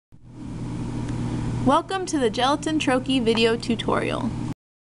Welcome to the Gelatin Troche video tutorial.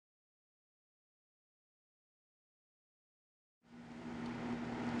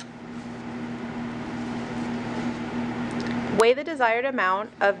 Weigh the desired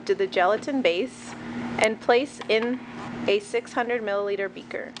amount of the gelatin base and place in a 600 milliliter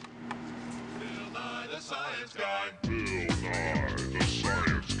beaker. Bill Nye the Science Guy. Bill Nye the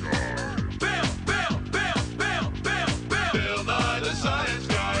Science Guy. Bill Nye the Science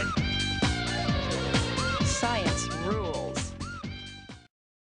Guy. Science rules.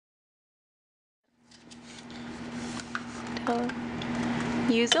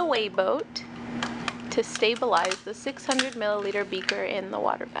 Use a weigh boat to stabilize the 600 milliliter beaker in the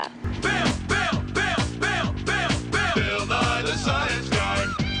water bath. Bill Nye the Science Guy.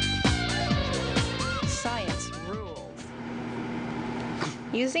 Science rules.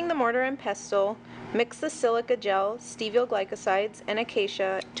 Using the mortar and pestle, mix the silica gel, stevia glycosides, and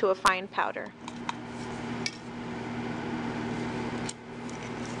acacia to a fine powder.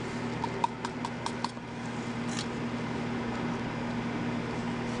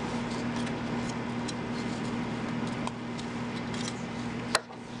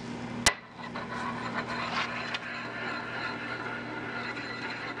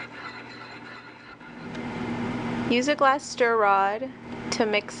 Use a glass stir rod to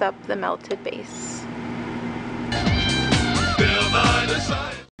mix up the melted base. Bill Nye the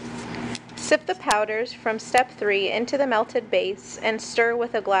Science. Sift the powders from step 3 into the melted base and stir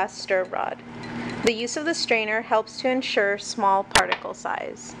with a glass stir rod. The use of the strainer helps to ensure small particle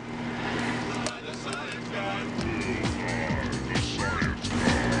size.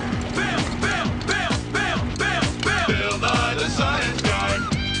 Bill Nye the Science Guy.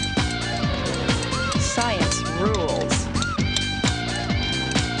 Science rules.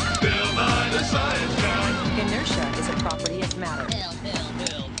 Bill Nye the Science Guy. Inertia is a property of matter.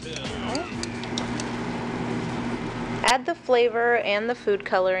 Add the flavor and the food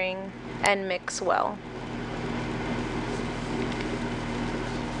coloring and mix well.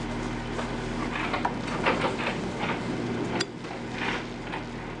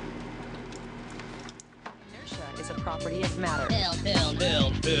 Inertia is a property of matter. Bill Nye the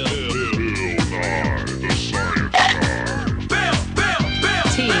Science Guy.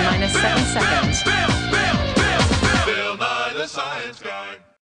 T minus 7 seconds. Bill Nye the Science Guy.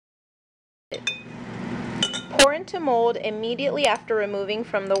 Pour into mold immediately after removing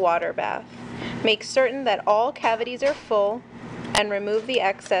from the water bath. Make certain that all cavities are full and remove the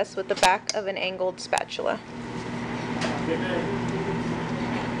excess with the back of an angled spatula.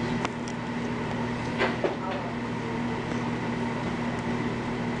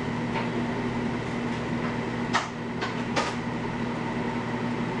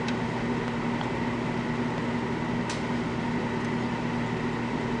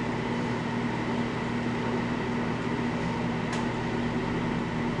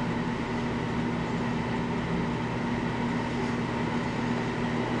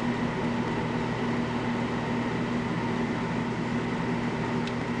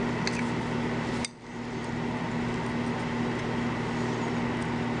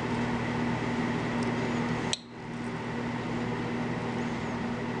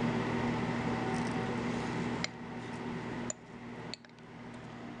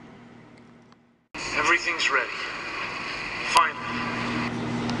 Everything's ready. Finally.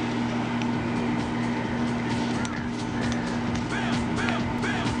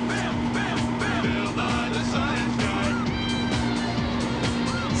 Bill Nye the Science Guy.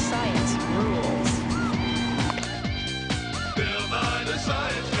 Science rules. Bill Nye the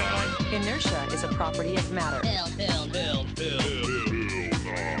Science Guy. Inertia is a property of matter. Bill Nye the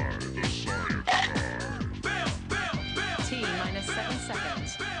Science Guy. T minus 7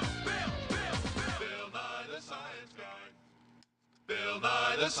 seconds. Bill Nye the Science Guy. Bill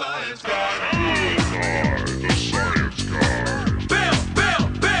Nye the Science Guy.